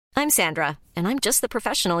I'm Sandra, and I'm just the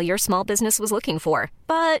professional your small business was looking for.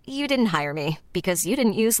 But you didn't hire me because you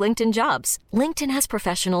didn't use LinkedIn Jobs. LinkedIn has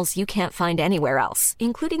professionals you can't find anywhere else,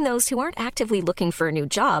 including those who aren't actively looking for a new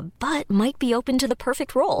job, but might be open to the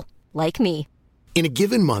perfect role, like me. In a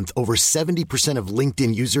given month, over 70% of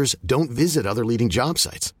LinkedIn users don't visit other leading job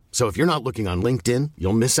sites. So if you're not looking on LinkedIn,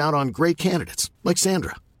 you'll miss out on great candidates like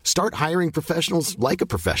Sandra. Start hiring professionals like a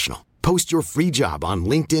professional. Post your free job on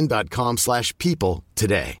linkedin.com/people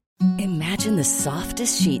today. Imagine the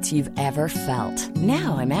softest sheets you've ever felt.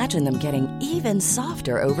 Now imagine them getting even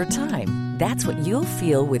softer over time. That's what you'll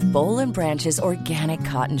feel with Boll & Branch's organic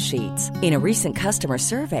cotton sheets. In a recent customer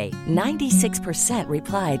survey, 96%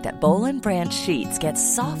 replied that Boll & Branch sheets get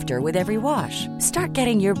softer with every wash. Start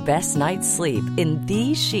getting your best night's sleep in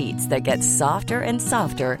these sheets that get softer and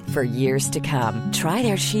softer for years to come. Try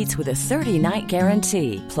their sheets with a 30-night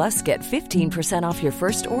guarantee. Plus, get 15% off your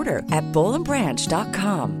first order at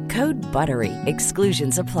bollandbranch.com. Code BUTTERY.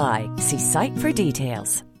 Exclusions apply. See site for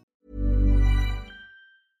details.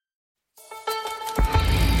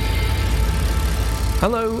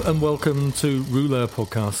 Hello and welcome to Rouleur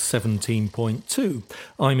Podcast 17.2.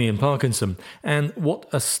 I'm Ian Parkinson, and what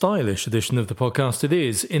a stylish edition of the podcast it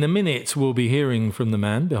is. In a minute, we'll be hearing from the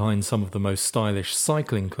man behind some of the most stylish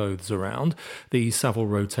cycling clothes around, the Savile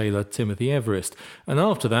Row tailor Timothy Everest. And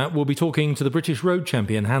after that, we'll be talking to the British road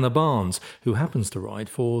champion Hannah Barnes, who happens to ride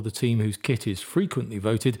for the team whose kit is frequently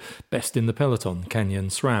voted best in the peloton, Canyon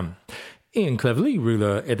SRAM. Ian Cleverley,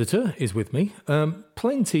 Rouleur editor, is with me.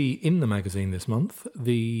 Plenty in the magazine this month.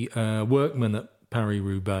 The workman at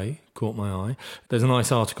Paris-Roubaix caught my eye. There's a nice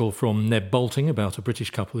article from Neb Bolting about a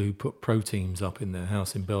British couple who put pro teams up in their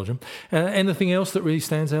house in Belgium. Anything else that really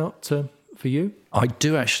stands out for you? I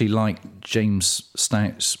do actually like James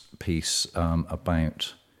Stout's piece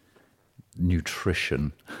about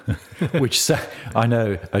nutrition, which I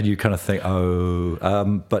know, and you kind of think,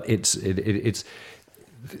 but it's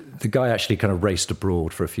the guy actually kind of raced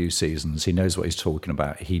abroad for a few seasons. He knows what he's talking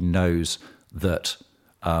about. He knows that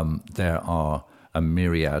there are a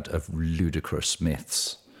myriad of ludicrous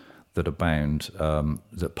myths that abound,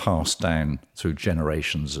 that pass down through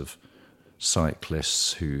generations of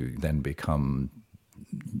cyclists who then become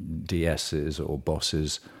DSs or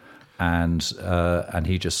bosses. And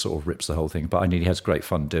he just sort of rips the whole thing. But he has great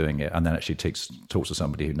fun doing it, and then actually talks to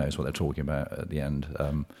somebody who knows what they're talking about at the end.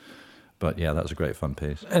 But yeah, that was a great fun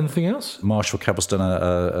piece. Anything else? Marshall Cabell's done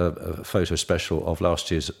a photo special of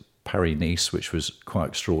last year's Paris-Nice, which was quite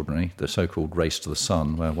extraordinary, the so-called Race to the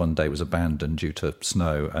Sun, where one day was abandoned due to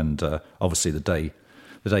snow, and obviously the day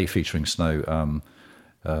featuring snow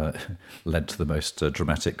led to the most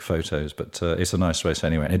dramatic photos. But it's a nice race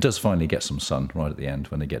anyway, and it does finally get some sun right at the end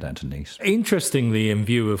when they get down to Nice. Interestingly, in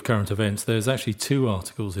view of current events, there's actually two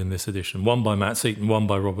articles in this edition, one by Matt Seaton, one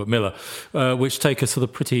by Robert Miller, which take a sort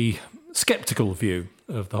of pretty sceptical view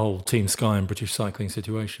of the whole Team Sky and British cycling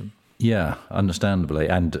situation. Yeah, understandably,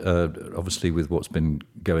 and obviously with what's been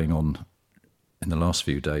going on in the last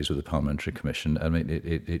few days with the Parliamentary Commission, I mean,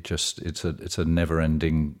 it's a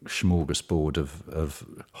never-ending smorgasbord of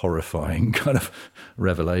horrifying kind of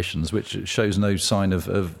revelations, which shows no sign of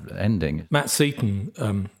ending. Matt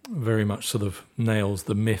Seaton very much sort of nails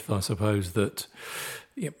the myth, I suppose, that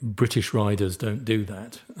British riders don't do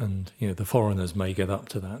that, and the foreigners may get up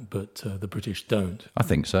to that, but the British don't. I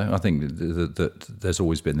think so. I think that there's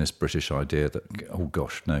always been this British idea that, oh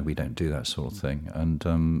gosh, no, we don't do that sort of thing,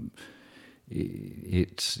 and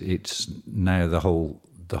it's now the whole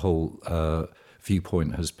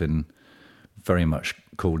viewpoint has been very much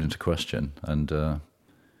called into question, and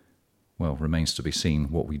remains to be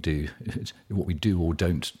seen what we do or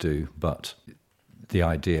don't do, but the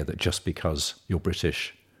idea that just because you're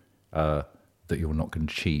British, that you're not going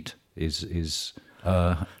to cheat is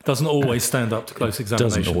doesn't always stand up to close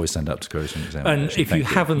examination. Doesn't always stand up to close examination.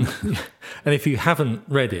 And if you haven't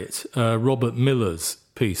read it, Robert Miller's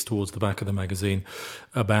piece towards the back of the magazine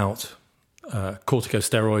about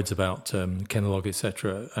corticosteroids, about Kenalog,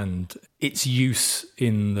 etc., and its use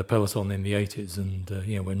in the peloton in the 80s, and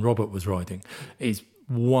when Robert was riding, is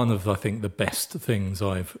one of, I think, the best things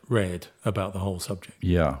I've read about the whole subject.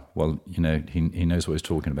 Yeah, well, he knows what he's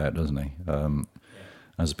talking about, doesn't he?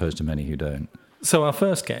 As opposed to many who don't. So our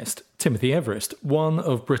first guest, Timothy Everest, one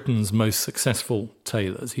of Britain's most successful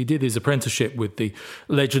tailors. He did his apprenticeship with the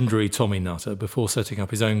legendary Tommy Nutter before setting up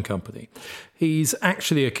his own company. He's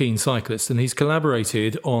actually a keen cyclist, and he's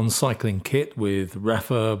collaborated on cycling kit with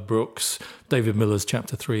Rafa, Brooks, David Miller's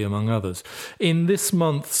Chapter 3, among others. In this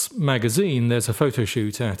month's magazine, there's a photo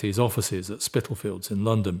shoot at his offices at Spitalfields in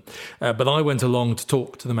London. But I went along to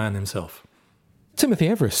talk to the man himself. Timothy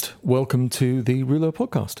Everest, welcome to the Rouleur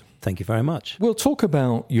podcast. Thank you very much. We'll talk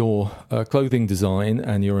about your clothing design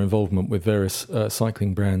and your involvement with various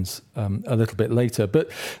cycling brands a little bit later.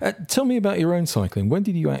 But tell me about your own cycling. When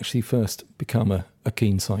did you actually first become a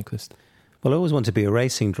keen cyclist? Well, I always wanted to be a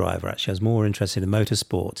racing driver, actually. I was more interested in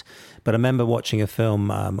motorsport. But I remember watching a film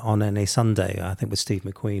on a Sunday, I think with Steve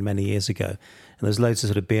McQueen many years ago. And there was loads of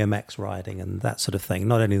sort of BMX riding and that sort of thing.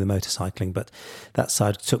 Not only the motorcycling, but that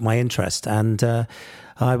side took my interest. And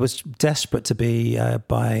I was desperate to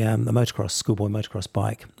buy a motocross, schoolboy motocross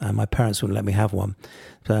bike. And my parents wouldn't let me have one.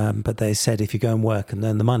 But they said, if you go and work and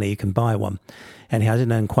earn the money, you can buy one. Anyhow, I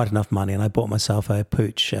didn't earn quite enough money, and I bought myself a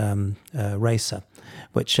Pooch racer,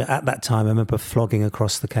 which at that time I remember flogging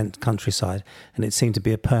across the countryside, and it seemed to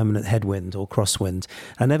be a permanent headwind or crosswind.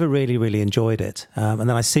 I never really enjoyed it. And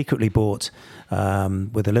then I secretly bought,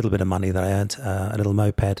 with a little bit of money that I earned, a little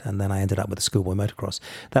moped, and then I ended up with a schoolboy motocross.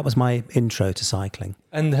 That was my intro to cycling.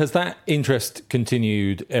 And has that interest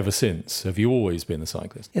continued ever since? Have you always been a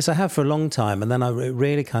cyclist? Yes, I have for a long time. And then I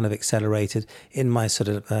really kind of accelerated in my sort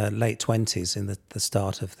of late 20s in the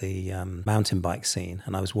start of the mountain bike scene.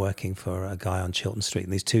 And I was working for a guy on Chiltern Street.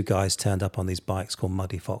 And these two guys turned up on these bikes called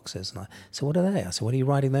Muddy Foxes. And I said, what are they? I said, what are you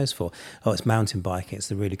riding those for? Oh, it's mountain biking. It's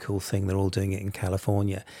the really cool thing. They're all doing it in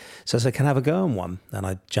California. So I said, can I have a go on one? And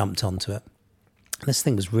I jumped onto it. This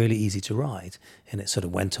thing was really easy to ride, and it sort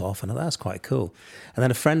of went off, and I thought, that's quite cool. And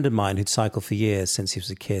then a friend of mine who'd cycled for years since he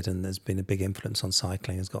was a kid, and there's been a big influence on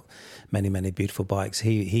cycling, has got many beautiful bikes.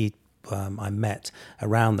 I met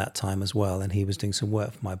around that time as well, and he was doing some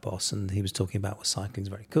work for my boss, and he was talking about what cycling is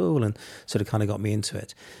very cool, and sort of kind of got me into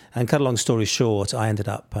it. And cut a long story short, I ended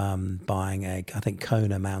up buying I think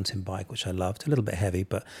Kona mountain bike, which I loved, a little bit heavy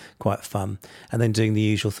but quite fun, and then doing the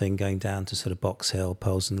usual thing, going down to sort of Box Hill,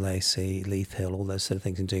 Poles and Lacey, Leith Hill, all those sort of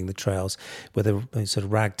things, and doing the trails with a sort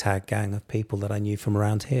of ragtag gang of people that I knew from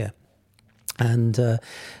around here. And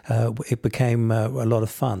it became a lot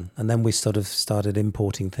of fun. And then we sort of started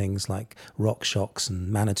importing things like Rock Shocks and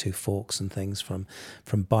Manitou forks and things from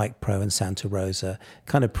Bike Pro and Santa Rosa,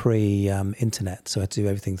 kind of pre-internet. So I had to do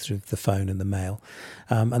everything through the phone and the mail.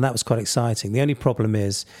 And that was quite exciting. The only problem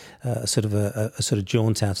is a sort of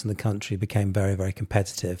jaunt out in the country became very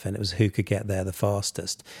competitive, and it was who could get there the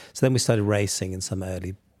fastest. So then we started racing in some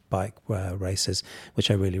early bike races,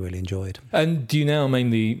 which I really enjoyed. And do you now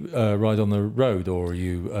mainly ride on the road, or are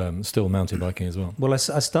you still mountain biking as well? Well, I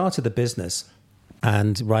started the business,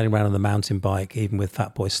 and riding around on the mountain bike, even with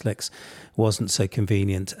Fat Boy Slicks, wasn't so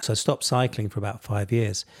convenient. So I stopped cycling for about 5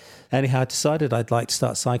 years. Anyhow, I decided I'd like to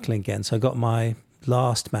start cycling again. So I got my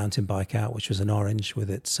last mountain bike out, which was an orange with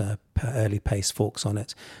its early pace forks on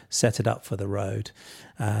it, set it up for the road,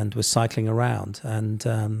 and was cycling around. And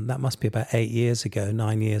that must be about 9 years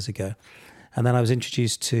ago. And then I was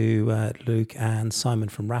introduced to Luke and Simon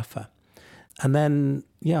from Rafa. And then,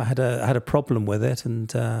 I had a problem with it,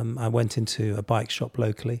 and I went into a bike shop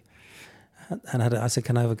locally. And I said,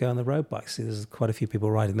 can I have a go on the road bikes? See, there's quite a few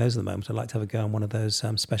people riding those at the moment. I'd like to have a go on one of those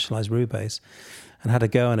specialised Roubaix. And had a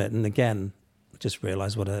go on it. And again, just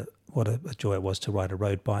realised what a joy it was to ride a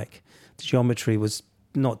road bike. The geometry was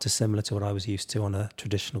not dissimilar to what I was used to on a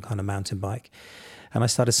traditional kind of mountain bike. And I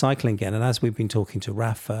started cycling again. And as we've been talking to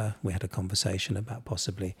Rafa, we had a conversation about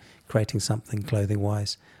possibly creating something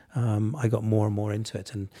clothing-wise. I got more and more into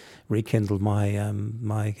it and rekindled my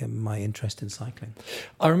my interest in cycling.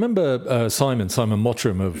 I remember Simon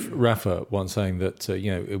Mottram of Rafa once saying that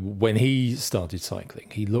when he started cycling,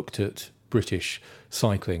 he looked at British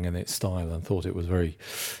cycling and its style and thought it was very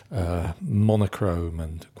monochrome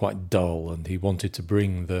and quite dull, and he wanted to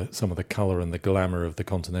bring some of the colour and the glamour of the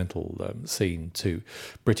continental scene to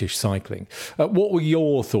British cycling. What were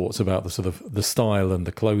your thoughts about the sort of the style and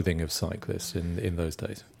the clothing of cyclists in those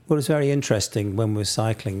days? Well, it was very interesting when we were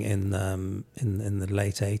cycling in the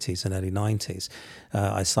late 80s and early 90s.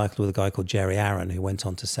 I cycled with a guy called Jerry Aaron, who went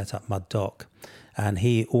on to set up Mud Dock. And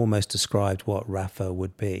he almost described what Rafa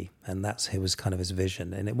would be, and it was kind of his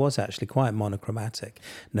vision. And it was actually quite monochromatic.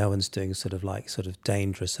 No one's doing sort of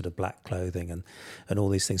dangerous sort of black clothing and all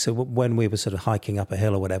these things. So when we were sort of hiking up a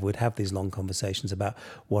hill or whatever, we'd have these long conversations about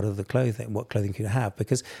what clothing can you have?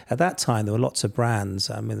 Because at that time there were lots of brands.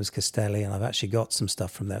 I mean, there was Castelli, and I've actually got some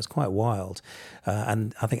stuff from there. It's quite wild.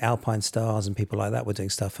 And I think Alpine Stars and people like that were doing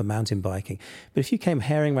stuff for mountain biking. But if you came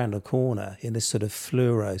herring around a corner in this sort of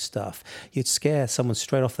fluoro stuff, you'd scare someone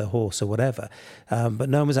straight off their horse or whatever. But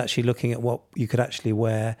no one was actually looking at what you could actually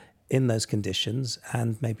wear in those conditions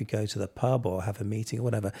and maybe go to the pub or have a meeting or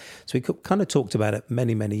whatever. So we kind of talked about it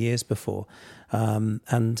many years before.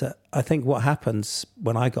 And I think what happens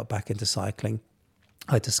when I got back into cycling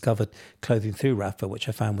I discovered clothing through Rapha, which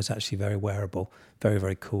I found was actually very wearable, very,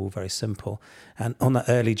 very cool, very simple. And on that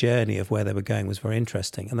early journey of where they were going was very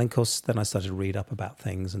interesting. And then, of course, then I started to read up about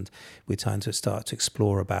things, and we started to start to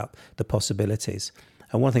explore about the possibilities.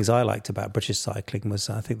 And one of the things I liked about British cycling was,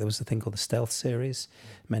 I think there was a thing called the Stealth Series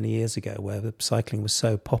many years ago, where the cycling was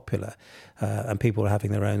so popular and people were having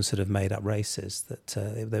their own sort of made-up races that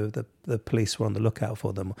the police were on the lookout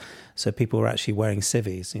for them. So people were actually wearing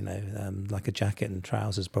civvies, like a jacket and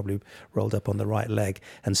trousers probably rolled up on the right leg,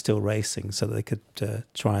 and still racing, so that they could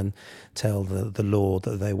try and tell the law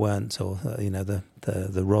that they weren't, or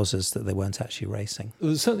the Rosas that they weren't actually racing.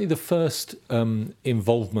 Certainly the first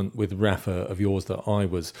involvement with Rapha of yours that I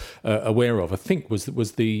was aware of, I think, was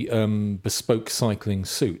the bespoke cycling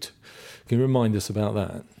suit. Can you remind us about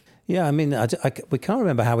that? Yeah, I mean, we can't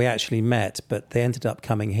remember how we actually met, but they ended up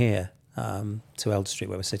coming here to Elder Street,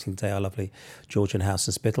 where we're sitting today, our lovely Georgian house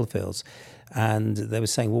in Spitalfields. And they were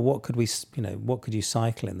saying, well, what could you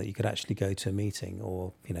cycle in that you could actually go to a meeting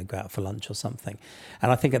or, go out for lunch or something?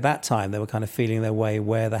 And I think at that time they were kind of feeling their way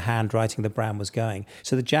where the handwriting of the brand was going.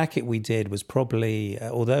 So the jacket we did was probably,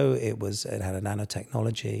 although it had a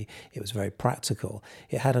nanotechnology, it was very practical,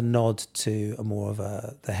 it had a nod to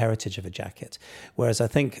the heritage of a jacket. Whereas I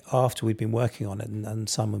think after we'd been working on it, and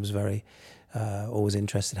someone was very always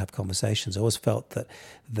interested to have conversations, I always felt that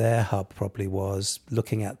their hub probably was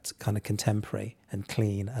looking at kind of contemporary and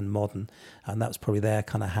clean and modern, and that was probably their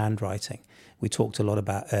kind of handwriting. We talked a lot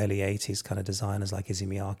about early 80s kind of designers like Issey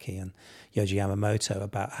Miyake and Yohji Yamamoto,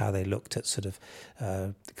 about how they looked at sort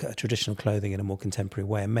of traditional clothing in a more contemporary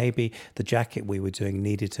way, and maybe the jacket we were doing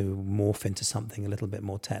needed to morph into something a little bit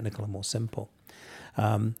more technical and more simple.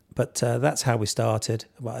 But that's how we started.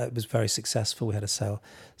 It was very successful. We had a sell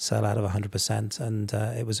out of 100%, and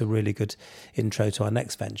it was a really good intro to our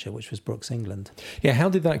next venture, which was Brooks England. Yeah, how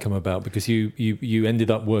did that come about? Because you ended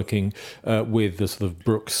up working with the sort of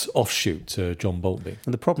Brooks offshoot, John Boltby.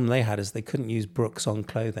 And the problem they had is they couldn't use Brooks on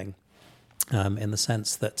clothing, in the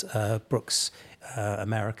sense that Brooks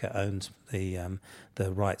America owned the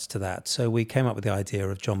rights to that. So we came up with the idea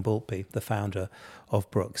of John Boltby, the founder of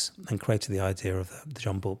Brooks, and created the idea of the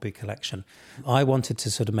John Boltby collection. I wanted to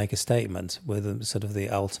sort of make a statement with sort of the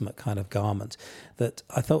ultimate kind of garment, that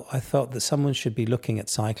I felt that someone should be looking at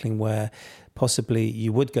cycling where possibly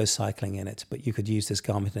you would go cycling in it, but you could use this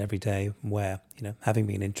garment in everyday wear. Having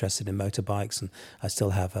been interested in motorbikes, and I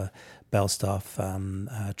still have a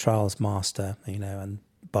Belstaff Trials Master, and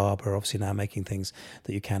Barber obviously now making things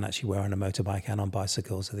that you can actually wear on a motorbike and on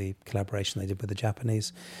bicycles, the collaboration they did with the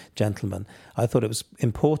Japanese gentleman. I thought it was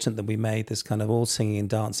important that we made this kind of all singing and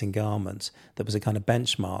dancing garment that was a kind of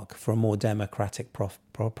benchmark for a more democratic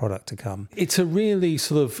product to come. It's a really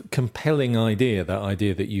sort of compelling idea, that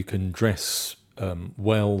idea that you can dress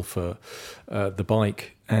well for the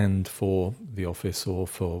bike and for the office, or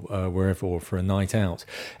for wherever, or for a night out.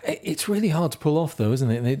 It's really hard to pull off, though, isn't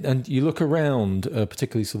it? And you look around,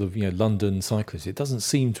 particularly sort of London cyclists, it doesn't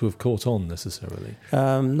seem to have caught on necessarily.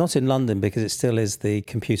 Not in London, because it still is the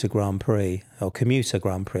commuter Grand Prix,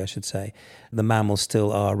 I should say. The mammals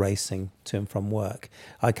still are racing to and from work.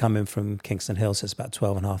 I come in from Kingston Hill, so it's about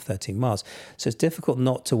 12.5, 13 miles. So it's difficult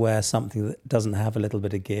not to wear something that doesn't have a little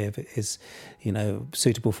bit of give, is,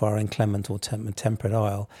 suitable for our inclement or temperate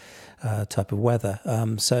isle type of weather.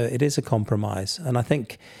 So it is a compromise. And I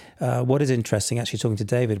think what is interesting, actually talking to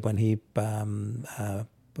David when he bought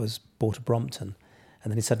a Brompton,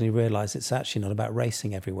 and then he suddenly realised it's actually not about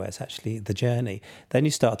racing everywhere, it's actually the journey. Then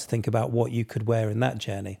you start to think about what you could wear in that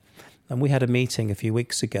journey. And we had a meeting a few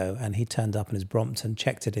weeks ago, and he turned up in his Brompton,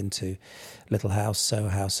 checked it into Little House, Soho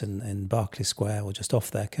House in Berkeley Square, or just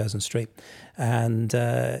off there, Curzon Street, and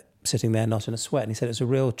sitting there not in a sweat. And he said it was a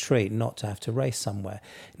real treat not to have to race somewhere.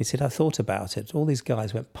 And he said, I thought about it. All these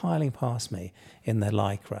guys went piling past me in their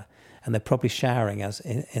Lycra, and they're probably showering as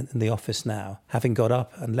in the office now, having got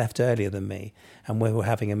up and left earlier than me, and we were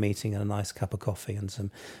having a meeting and a nice cup of coffee and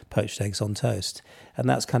some poached eggs on toast. And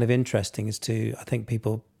that's kind of interesting,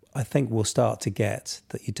 I think we'll start to get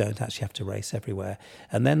that you don't actually have to race everywhere.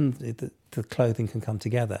 And then the clothing can come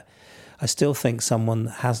together. I still think someone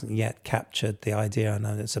hasn't yet captured the idea, I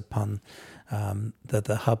know it's a pun, that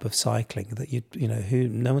the hub of cycling, that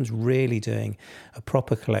no one's really doing a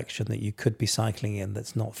proper collection that you could be cycling in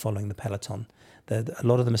that's not following the peloton. A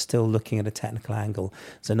lot of them are still looking at a technical angle.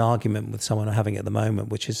 There's an argument with someone I'm having at the moment,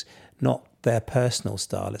 which is not their personal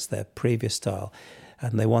style, it's their previous style.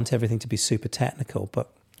 And they want everything to be super technical,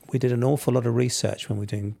 but we did an awful lot of research when we were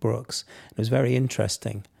doing Brooks. It was very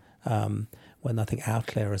interesting when I think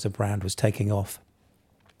Outclear as a brand was taking off.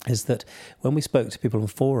 is that when we spoke to people on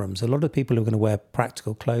forums, a lot of people who were going to wear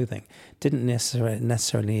practical clothing didn't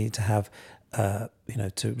necessarily need to have,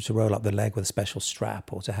 to roll up the leg with a special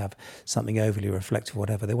strap or to have something overly reflective or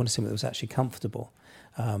whatever. They wanted something that was actually comfortable,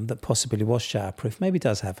 that possibly was showerproof. Maybe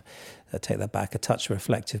does have, take that back, a touch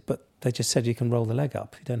reflective, but they just said you can roll the leg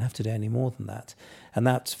up. You don't have to do any more than that. And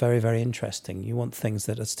that's very, very interesting. You want things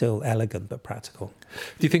that are still elegant but practical.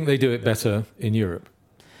 Do you think they do it better in Europe?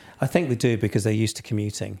 I think they do because they're used to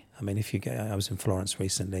commuting. I mean, I was in Florence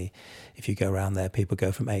recently. If you go around there, people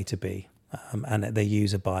go from A to B, and they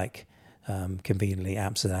use a bike conveniently,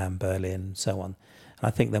 Amsterdam, Berlin, and so on. And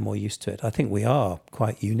I think they're more used to it. I think we are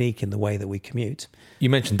quite unique in the way that we commute.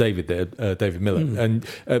 You mentioned David there, David Miller, and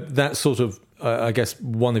that's sort of, I guess,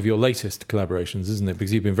 one of your latest collaborations, isn't it?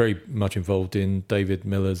 Because you've been very much involved in David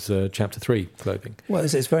Miller's Chapter 3 clothing. Well,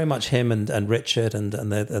 it's very much him and Richard, and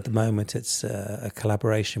at the moment it's a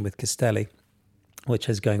collaboration with Castelli, which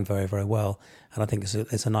is going very, very well. And I think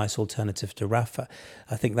it's a nice alternative to Rafa.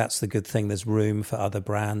 I think that's the good thing. There's room for other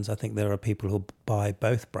brands. I think there are people who buy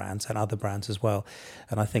both brands and other brands as well.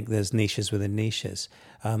 And I think there's niches within niches.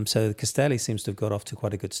 So Castelli seems to have got off to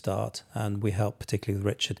quite a good start. And we helped, particularly with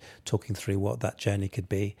Richard, talking through what that journey could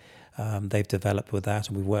be. They've developed with that,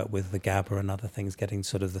 and we've worked with the Gabba and other things, getting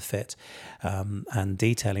sort of the fit and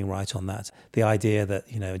detailing right on that. The idea that,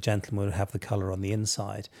 a gentleman would have the colour on the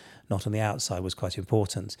inside, not on the outside, was quite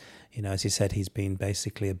important. As he said, he's been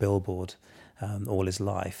basically a billboard all his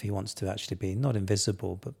life. He wants to actually be not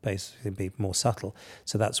invisible, but basically be more subtle.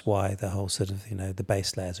 So that's why the whole sort of, the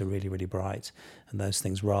base layers are really, really bright and those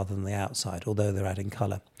things rather than the outside, although they're adding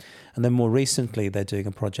colour. And then more recently, they're doing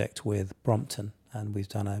a project with Brompton, and we've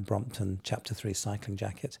done a Brompton Chapter 3 cycling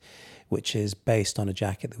jacket, which is based on a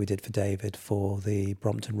jacket that we did for David for the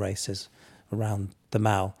Brompton races around the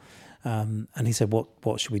Mall. And he said,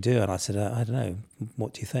 what should we do? And I said, I don't know,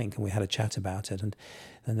 what do you think? And we had a chat about it. And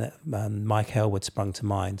then Mike Elwood sprung to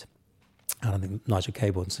mind. And I think Nigel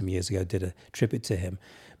Cabourn some years ago did a tribute to him.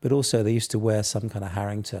 But also they used to wear some kind of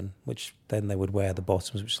Harrington, which then they would wear the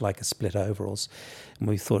bottoms, which is like a split overalls. And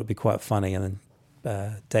we thought it'd be quite funny. And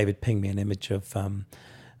then David pinged me an image of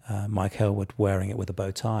Mike Elwood wearing it with a bow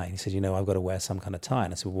tie. And he said, I've got to wear some kind of tie.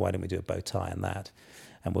 And I said, well, why don't we do a bow tie and that?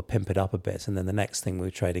 And we'll pimp it up a bit. And then the next thing we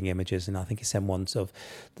were trading images, and I think he sent one of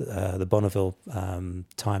the Bonneville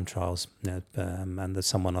time trials, and there's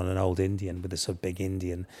someone on an old Indian with this sort of big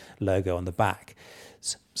Indian logo on the back.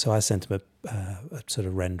 So I sent him a sort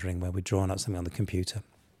of rendering where we'd drawn up something on the computer,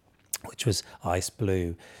 which was ice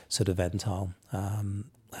blue sort of Ventile.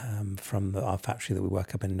 From our factory that we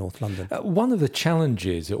work up in North London. One of the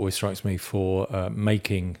challenges, it always strikes me, for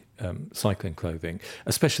making cycling clothing,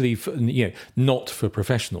 especially for, not for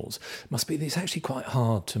professionals, must be that it's actually quite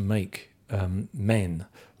hard to make men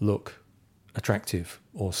look attractive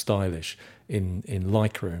or stylish in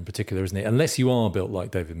lycra in particular, isn't it? Unless you are built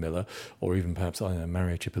like David Miller, or even perhaps, I don't know,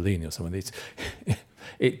 Mario Cipollini or someone.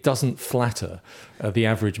 It doesn't flatter the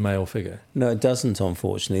average male figure. No, it doesn't,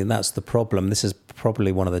 unfortunately, and that's the problem. This is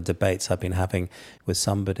probably one of the debates I've been having with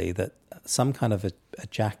somebody, that some kind of a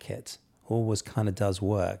jacket always kind of does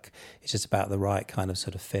work. It's just about the right kind of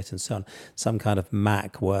sort of fit and so on. Some kind of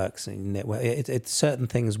Mac works, and certain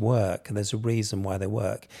things work, and there's a reason why they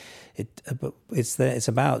work. But it's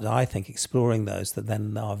about, I think, exploring those that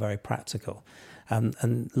then are very practical.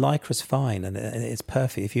 And lycra's fine, and it's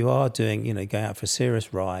perfect. If you are doing, going out for a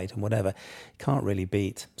serious ride and whatever, you can't really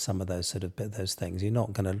beat some of those sort of those things. You're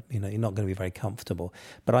not going to be very comfortable.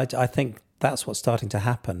 But I think that's what's starting to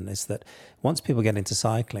happen, is that once people get into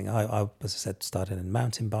cycling, I as I said, started in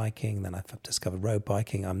mountain biking, then I've discovered road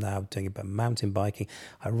biking. I'm now doing a bit of mountain biking.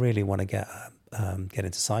 I really want to get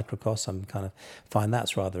into cyclocross. I'm kind of find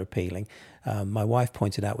that's rather appealing. My wife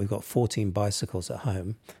pointed out we've got 14 bicycles at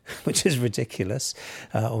home, which is ridiculous.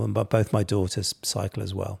 But both my daughters cycle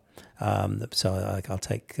as well, so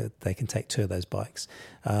they can take 2 of those bikes.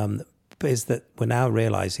 But is that we're now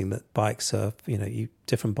realising that bikes are,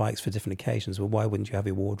 different bikes for different occasions. Well, why wouldn't you have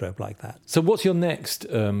your wardrobe like that? So what's your next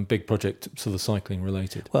big project, sort of cycling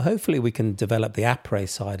related? Well, hopefully we can develop the après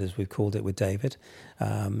side, as we've called it, with David.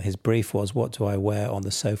 His brief was, what do I wear on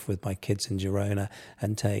the sofa with my kids in Girona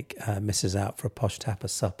and take Mrs. out for a posh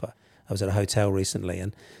tapas supper? I was at a hotel recently,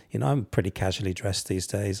 and I'm pretty casually dressed these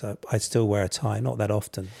days. I still wear a tie, not that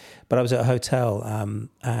often. But I was at a hotel,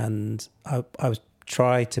 and I was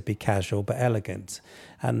try to be casual but elegant.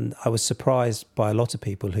 And I was surprised by a lot of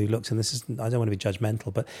people who looked, and this is, I don't want to be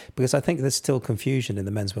judgmental, but because I think there's still confusion in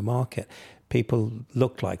the menswear market. People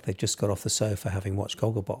look like they've just got off the sofa having watched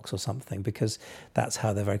Gogglebox or something, because that's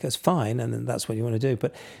how they're very good. It's fine, and that's what you want to do.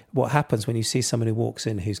 But what happens when you see someone who walks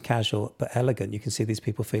in who's casual but elegant, you can see these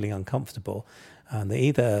people feeling uncomfortable. And they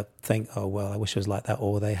either think, oh, well, I wish it was like that,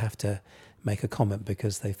 or they have to make a comment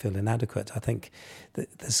because they feel inadequate. I think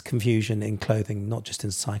that there's confusion in clothing, not just in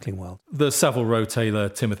the cycling world. The Savile Row tailor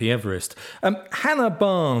Timothy Everest. Hannah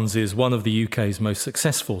Barnes is one of the UK's most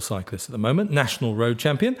successful cyclists at the moment, national road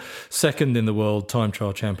champion, second in the World Time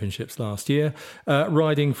Trial Championships last year,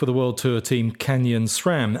 riding for the World Tour team Canyon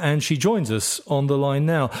SRAM, and she joins us on the line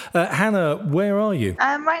now. Hannah, where are you?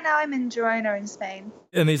 Right now I'm in Girona in Spain.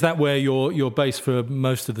 And is that where you're based for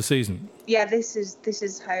most of the season? Yeah, this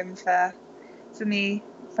is home for me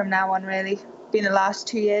from now on, really. Been the last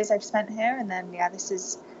 2 years I've spent here, and then this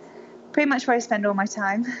is pretty much where I spend all my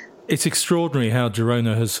time. It's extraordinary how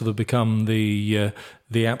Girona has sort of become the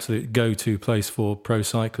absolute go-to place for pro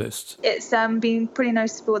cyclists. It's been pretty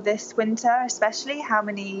noticeable this winter, especially how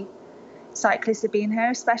many cyclists have been here,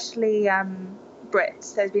 especially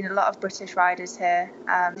Brits. There's been a lot of British riders here.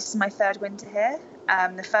 This is my third winter here.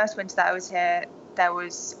 The first winter that I was here, there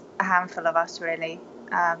was a handful of us, really.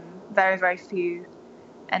 Very, very few.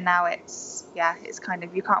 And now it's kind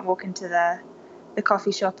of, you can't walk into the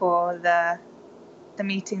coffee shop or the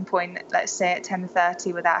meeting point, let's say at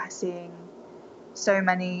 10:30, without seeing so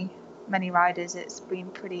many riders. It's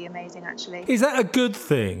been pretty amazing, actually. Is that a good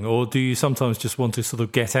thing, or do you sometimes just want to sort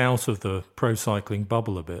of get out of the pro cycling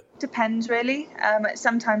bubble a bit? Depends, really.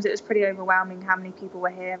 Sometimes it was pretty overwhelming how many people were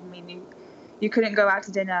here. I mean, you couldn't go out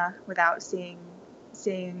to dinner without seeing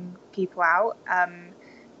people out.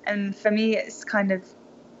 And for me, it's kind of,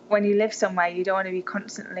 when you live somewhere, you don't want to be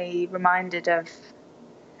constantly reminded of,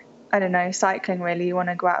 I don't know, cycling, really. You want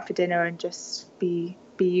to go out for dinner and just be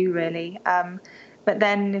you, really. But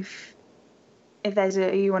then if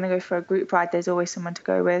you want to go for a group ride, there's always someone to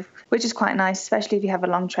go with, which is quite nice, especially if you have a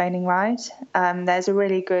long training ride. There's a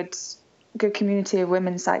really good community of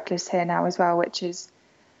women cyclists here now as well, which has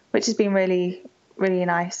been really, really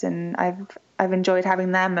nice. And I've enjoyed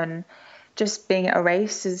having them, and just being at a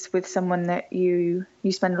race is with someone that you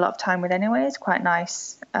spend a lot of time with anyway. It's quite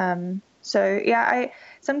nice.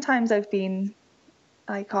 Sometimes I've been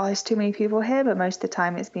like, oh, there's too many people here, but most of the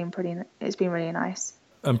time it's been really nice.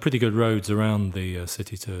 And pretty good roads around the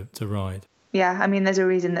city to ride. Yeah, I mean, there's a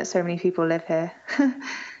reason that so many people live here.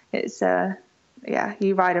 It's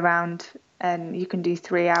you ride around and you can do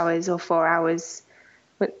 3 hours or 4 hours,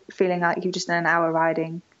 but feeling like you've just done an hour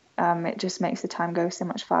riding. It just makes the time go so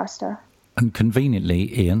much faster. And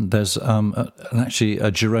conveniently, Ian, there's actually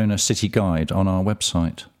a Girona city guide on our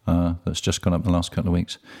website that's just gone up the last couple of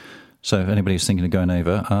weeks. So if anybody's thinking of going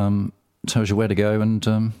over, tells you where to go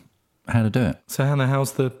and how to do it. So Hannah,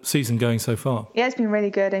 how's the season going so far? Yeah, it's been really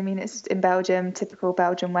good. I mean, it's in Belgium, typical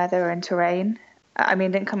Belgian weather and terrain. I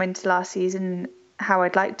mean, I didn't come into last season how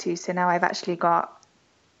I'd like to, so now I've actually got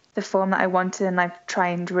the form that I wanted, and I've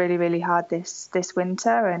trained really, really hard this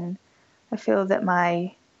winter, and I feel that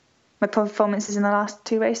my performances in the last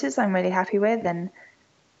 2 races I'm really happy with, and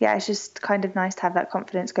yeah, it's just kind of nice to have that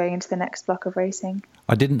confidence going into the next block of racing.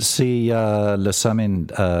 I didn't see Le Samin,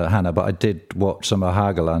 Hannah, but I did watch some of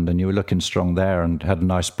Hageland, and you were looking strong there and had a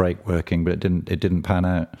nice break working, but it didn't pan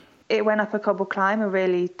out. It went up a cobble climb, a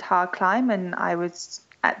really hard climb, and I was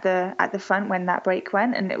at the front when that break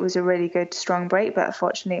went, and it was a really good strong break, but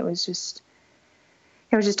unfortunately it was just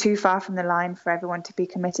too far from the line for everyone to be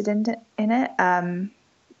committed in it.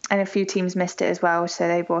 And a few teams missed it as well, so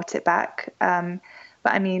they brought it back.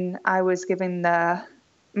 But I mean, I was given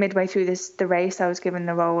midway through the race, I was given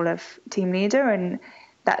the role of team leader, and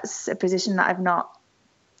that's a position that I've not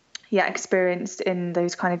yet experienced in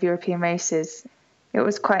those kind of European races. It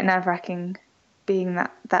was quite nerve-wracking being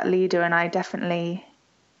that leader, and I definitely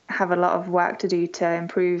have a lot of work to do to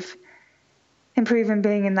improve in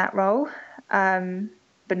being in that role.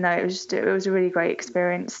 But no, it was a really great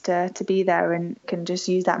experience to be there, and can just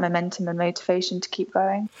use that momentum and motivation to keep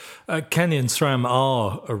going. Canyon SRAM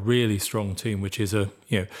are a really strong team, which is a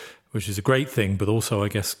great thing, but also I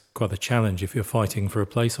guess quite a challenge if you're fighting for a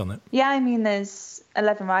place on it. Yeah, I mean, there's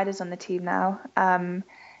 11 riders on the team now, and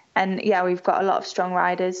yeah, we've got a lot of strong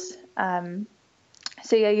riders.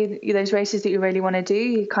 So yeah, those races that you really want to do,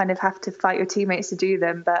 you kind of have to fight your teammates to do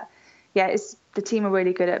them. But yeah, the team are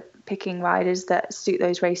really good at picking riders that suit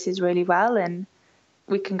those races really well, and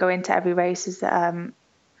we can go into every race as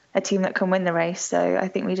a team that can win the race. So I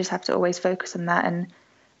think we just have to always focus on that and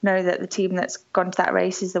know that the team that's gone to that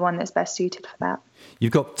race is the one that's best suited for that.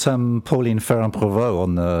 You've got Pauline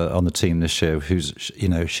Ferrand-Prévot on the team this year, who's,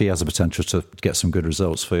 she has the potential to get some good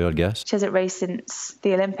results for you, I guess. She hasn't raced since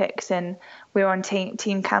the Olympics, and we were on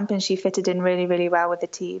team camp, and she fitted in really, really well with the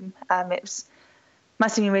team.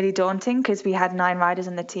 Must have been really daunting because we had 9 riders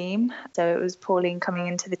on the team. So it was Pauline coming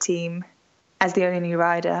into the team as the only new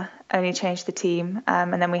rider, only changed the team.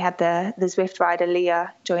 And then we had the Zwift rider,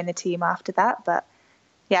 Leah, join the team after that. But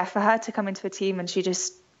yeah, for her to come into a team and she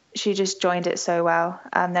just joined it so well.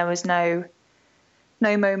 There was no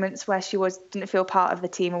moments where she didn't feel part of the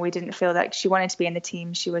team, or we didn't feel like she wanted to be in the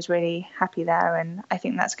team. She was really happy there. And I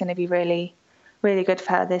think that's going to be really, really good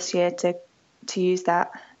for her this year to use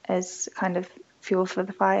that as kind of fuel for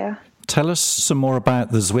the fire. Tell us some more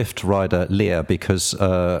about the Zwift rider, Leah, because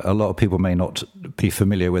a lot of people may not be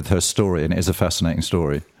familiar with her story, and it is a fascinating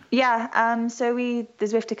story. Yeah, so the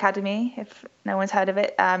Zwift Academy, if no one's heard of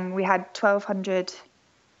it, we had 1,200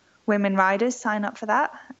 women riders sign up for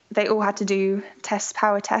that. They all had to do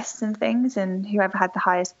power tests and things, and whoever had the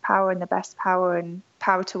highest power and the best power and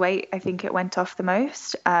power to weight, I think it went off the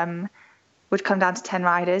most, would come down to 10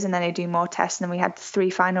 riders, and then they do more tests. And then we had 3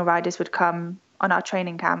 final riders would come on our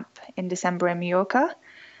training camp in December in Mallorca.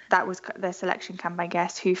 That was the selection camp, I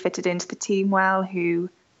guess, who fitted into the team well, who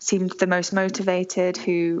seemed the most motivated,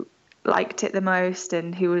 who liked it the most,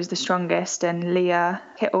 and who was the strongest. And Leah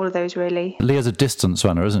hit all of those, really. Leah's a distance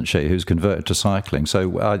runner, isn't she, who's converted to cycling?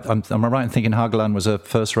 So am I right in thinking Hageland was her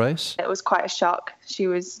first race? It was quite a shock. She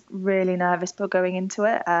was really nervous but going into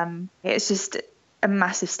it. It's just a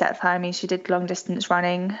massive step for her. I mean, she did long distance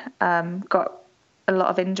running, got a lot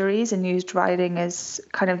of injuries, and used riding as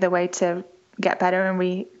kind of the way to get better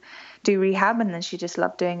and do rehab, and then she just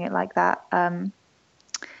loved doing it like that.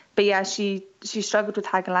 But yeah, she struggled with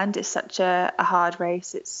Hageland. It's such a hard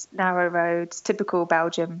race. It's narrow roads, typical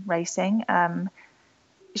Belgium racing.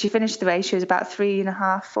 She finished the race. She was about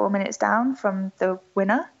 3.5-4 minutes down from the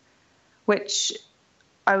winner, which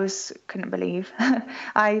I couldn't believe.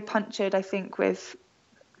 I punctured, I think, with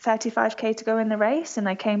 35k to go in the race, and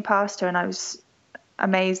I came past her, and I was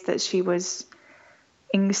amazed that she was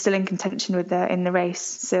still in contention in the race,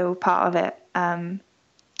 still part of it.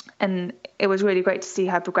 And it was really great to see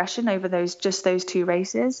her progression over those 2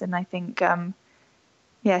 races. And I think,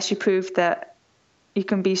 she proved that you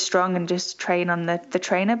can be strong and just train on the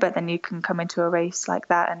trainer, but then you can come into a race like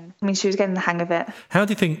that. And I mean, she was getting the hang of it. How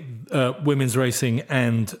do you think women's racing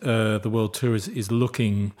and the World Tour is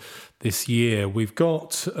looking this year? We've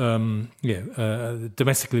got,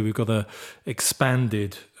 domestically, we've got a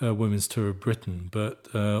expanded Women's Tour of Britain, but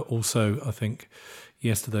also, I think,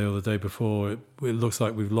 yesterday or the day before, it looks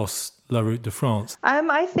like we've lost La Route de France.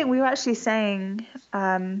 I think we were actually saying,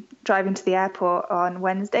 driving to the airport on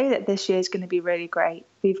Wednesday, that this year is going to be really great.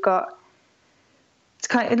 We've got,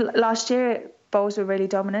 last year bowls were really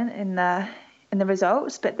dominant in the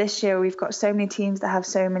results, but this year we've got so many teams that have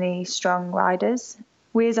so many strong riders.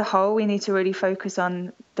 We as a whole, we need to really focus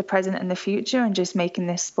on the present and the future and just making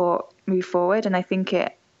this sport move forward. And I think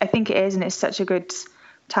it is, and it's such a good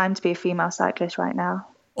time to be a female cyclist right now.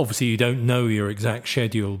 Obviously, you don't know your exact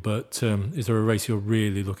schedule, but is there a race you're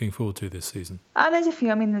really looking forward to this season? There's a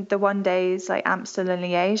few. I mean, the one days like Amstel and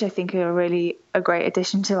Liège, I think are really a great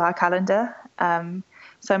addition to our calendar.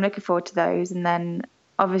 So I'm looking forward to those. And then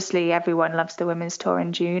obviously everyone loves the Women's Tour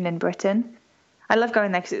in June in Britain. I love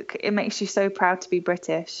going there because it makes you so proud to be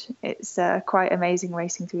British. It's quite amazing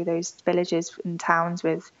racing through those villages and towns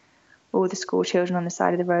with all the school children on the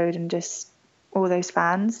side of the road and just all those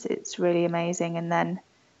fans. It's really amazing. And then,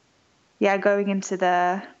 going into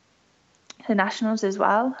the nationals as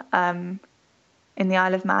well. In the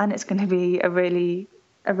Isle of Man, it's going to be a really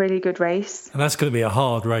good race. And that's going to be a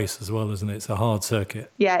hard race as well, isn't it? It's a hard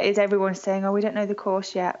circuit. Yeah, it's everyone's saying, we don't know the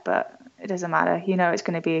course yet, but it doesn't matter. You know it's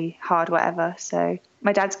going to be hard, whatever. So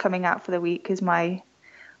my dad's coming out for the week as my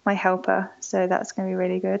helper, so that's going to be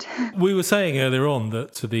really good. We were saying earlier on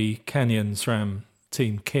that the Canyon SRAM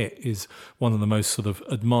team kit is one of the most sort of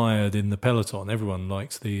admired in the peloton. Everyone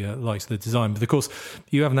likes the design, but of course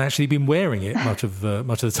you haven't actually been wearing it much of the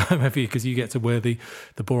time, have you? Because you get to wear the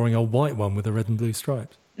boring old white one with the red and blue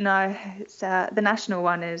stripes. No, it's the national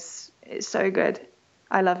one it's so good.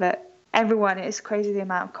 I love it. It's crazy the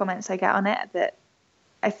amount of comments I get on it. That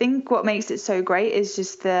I think what makes it so great is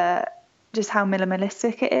just how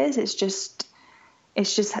minimalistic it is. It's just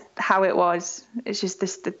how it was. It's just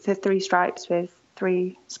the 3 stripes with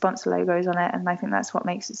 3 sponsor logos on it, and I think that's what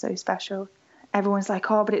makes it so special. Everyone's like,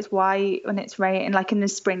 but it's white when it's raining. And like in the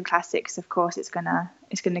spring classics, of course it's gonna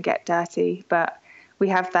get dirty, but we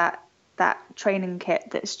have that training kit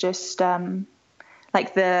that's just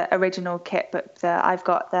like the original kit, but I've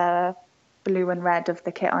got the blue and red of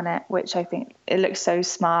the kit on it, which I think it looks so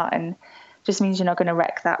smart and just means you're not going to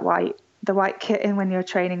wreck the white kit in when you're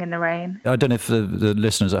training in the rain. I don't know if the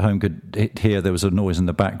listeners at home could hear there was a noise in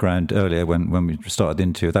the background earlier when we started the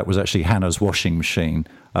interview. That was actually Hannah's washing machine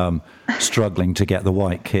struggling to get the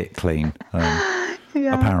white kit clean.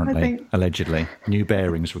 Apparently, allegedly. New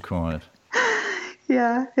bearings required.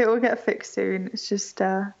 Yeah, it will get fixed soon. It's just,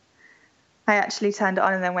 I actually turned it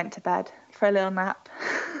on and then went to bed for a little nap.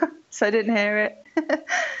 So I didn't hear it.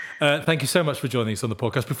 Thank you so much for joining us on the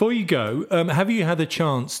podcast. Before you go, have you had a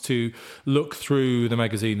chance to look through the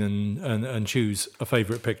magazine and choose a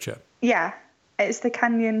favourite picture? Yeah, it's the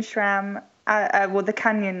Canyon SRAM, the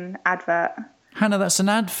Canyon advert. Hannah, that's an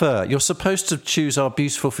advert. You're supposed to choose our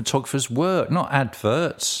beautiful photographer's work, not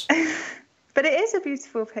adverts. But it is a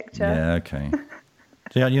beautiful picture. Yeah, okay.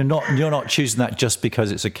 Yeah, you're not choosing that just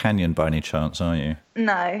because it's a canyon by any chance, are you?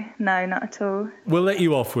 No, not at all. We'll let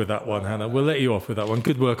you off with that one, Hannah. We'll let you off with that one.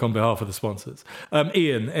 Good work on behalf of the sponsors.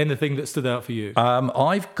 Ian, anything that stood out for you?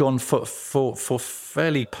 I've gone for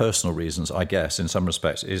fairly personal reasons, I guess, in some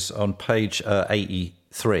respects, is on page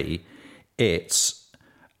 83. It's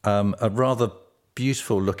a rather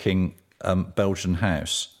beautiful-looking Belgian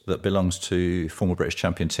house that belongs to former British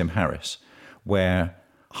champion Tim Harris, where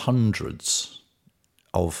hundreds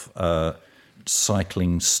of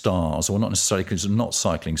cycling stars, or not necessarily because not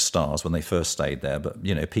cycling stars when they first stayed there, but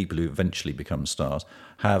people who eventually become stars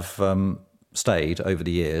have stayed over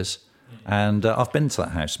the years. And I've been to that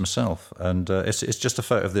house myself, and it's just a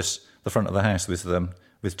photo of the front of the house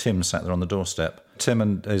with Tim sat there on the doorstep. Tim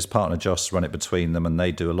and his partner Joss run it between them, and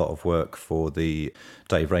they do a lot of work for the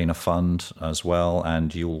Dave Rayner Fund as well.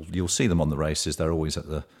 And you'll see them on the races. They're always at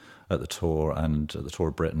the Tour and at the Tour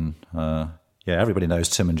of Britain. Yeah, everybody knows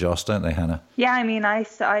Tim and Joss, don't they, Hannah? Yeah, I mean, I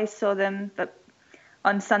saw them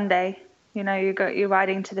on Sunday. You're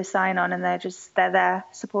riding to the sign-on, and they're there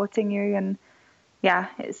supporting you. And yeah,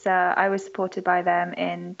 it's I was supported by them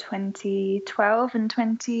in 2012 and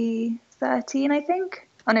 2013, I think.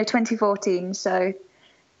 Oh no, 2014. So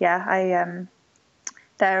yeah,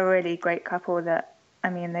 they're a really great couple.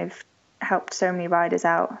 They've helped so many riders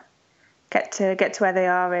out get to where they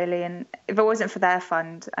are, really. And if it wasn't for their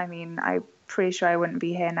fund, I'm pretty sure I wouldn't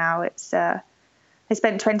be here now. It's I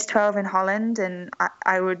spent 2012 in Holland, and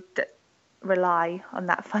I would rely on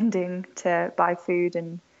that funding to buy food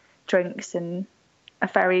and drinks and a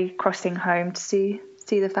ferry crossing home to see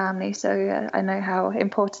the family. So I know how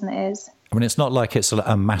important it is. I mean, it's not like it's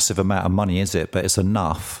a massive amount of money, is it? But it's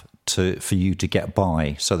enough for you to get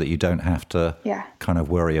by, so that you don't have to kind of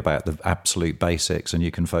worry about the absolute basics, and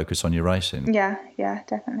you can focus on your racing. Yeah,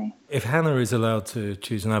 definitely. If Hannah is allowed to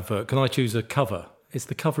choose an advert, can I choose a cover? It's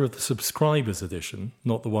the cover of the subscribers edition,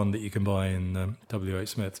 not the one that you can buy in WH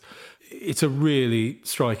Smith's. It's a really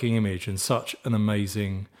striking image and such an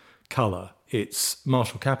amazing colour. It's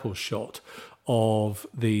Marshall Cappel's shot of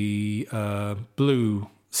the blue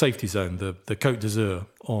safety zone, the Côte d'Azur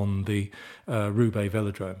on the Roubaix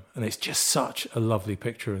Velodrome. And it's just such a lovely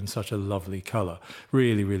picture and such a lovely colour.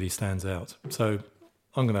 Really, really stands out. So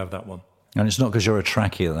I'm going to have that one. And it's not because you're a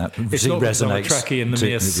trackie that it's not because I'm a resonates. trackie and the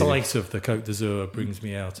mere sight of the Côte d'Azur brings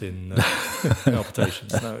me out in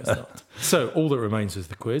palpitations. No, it's not. So all that remains is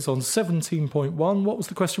the quiz. On 17.1, what was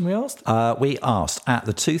the question we asked? We asked, at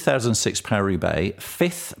the 2006 Paris-Roubaix,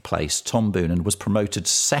 5th place Tom Boonen was promoted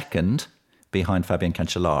second behind Fabian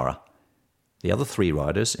Cancellara. The other 3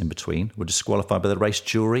 riders in between were disqualified by the race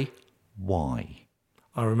jury. Why?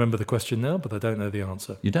 I remember the question now, but I don't know the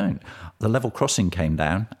answer. You don't? The level crossing came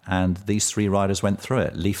down, and these 3 riders went through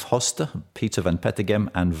it. Lief Hoste, Peter van Petegem,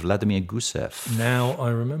 and Vladimir Gusev. Now I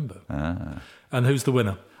remember. And who's the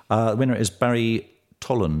winner? The winner is Barry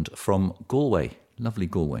Tolland from Galway. Lovely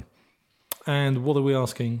Galway. And what are we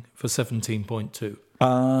asking for 17.2?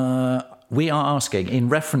 We are asking, in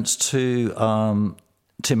reference to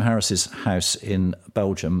Tim Harris's house in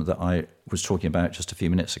Belgium that I was talking about just a few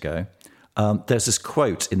minutes ago, there's this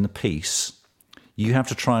quote in the piece. You have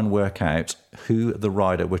to try and work out who the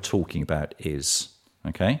rider we're talking about is.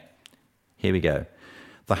 Okay? Here we go.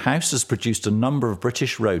 The house has produced a number of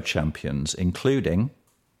British road champions, including, ?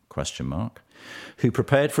 Who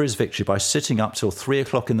prepared for his victory by sitting up till 3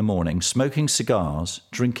 o'clock in the morning, smoking cigars,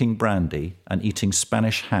 drinking brandy, and eating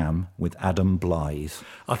Spanish ham with Adam Blythe.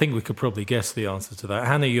 I think we could probably guess the answer to that.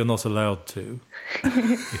 Hannah, you're not allowed to.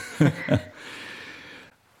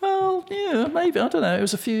 Well, yeah, maybe. I don't know. It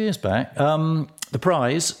was a few years back. The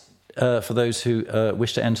prize for those who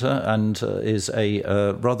wish to enter, and is a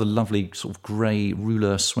rather lovely sort of grey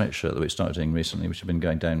Rouleur sweatshirt that we started doing recently, which have been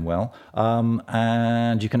going down well.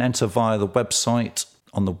 And you can enter via the website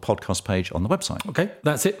on the podcast page on the website. Okay,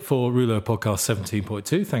 that's it for Rouleur Podcast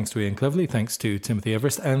 17.2. Thanks to Ian Cleverley, thanks to Timothy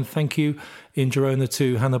Everest, and thank you in Girona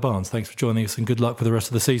to Hannah Barnes. Thanks for joining us and good luck for the rest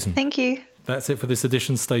of the season. Thank you. That's it for this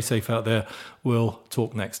edition. Stay safe out there. We'll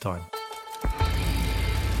talk next time.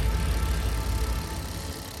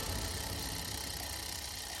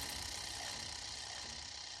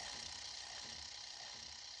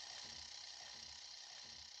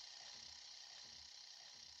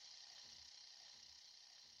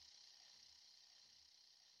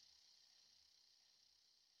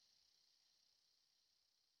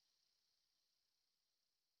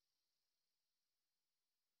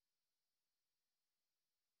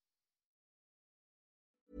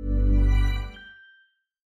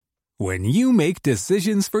 When you make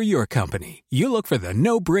decisions for your company, you look for the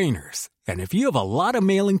no-brainers. And if you have a lot of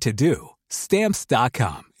mailing to do,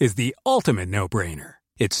 Stamps.com is the ultimate no-brainer.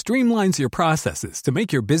 It streamlines your processes to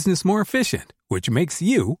make your business more efficient, which makes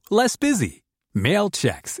you less busy. Mail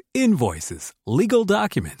checks, invoices, legal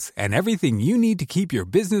documents, and everything you need to keep your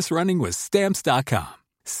business running with Stamps.com.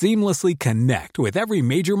 Seamlessly connect with every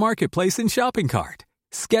major marketplace and shopping cart.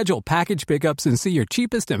 Schedule package pickups and see your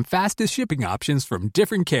cheapest and fastest shipping options from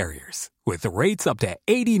different carriers, with rates up to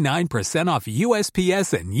 89% off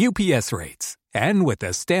USPS and UPS rates. And with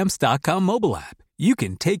the Stamps.com mobile app, you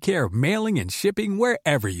can take care of mailing and shipping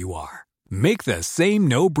wherever you are. Make the same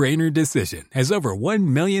no-brainer decision as over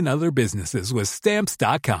 1 million other businesses with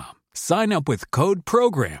Stamps.com. Sign up with code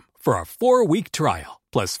PROGRAM for a 4-week trial,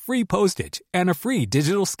 plus free postage and a free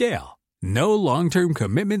digital scale. No long-term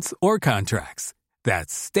commitments or contracts.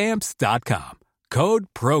 That's Stamps.com. Code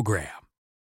PROGRAM.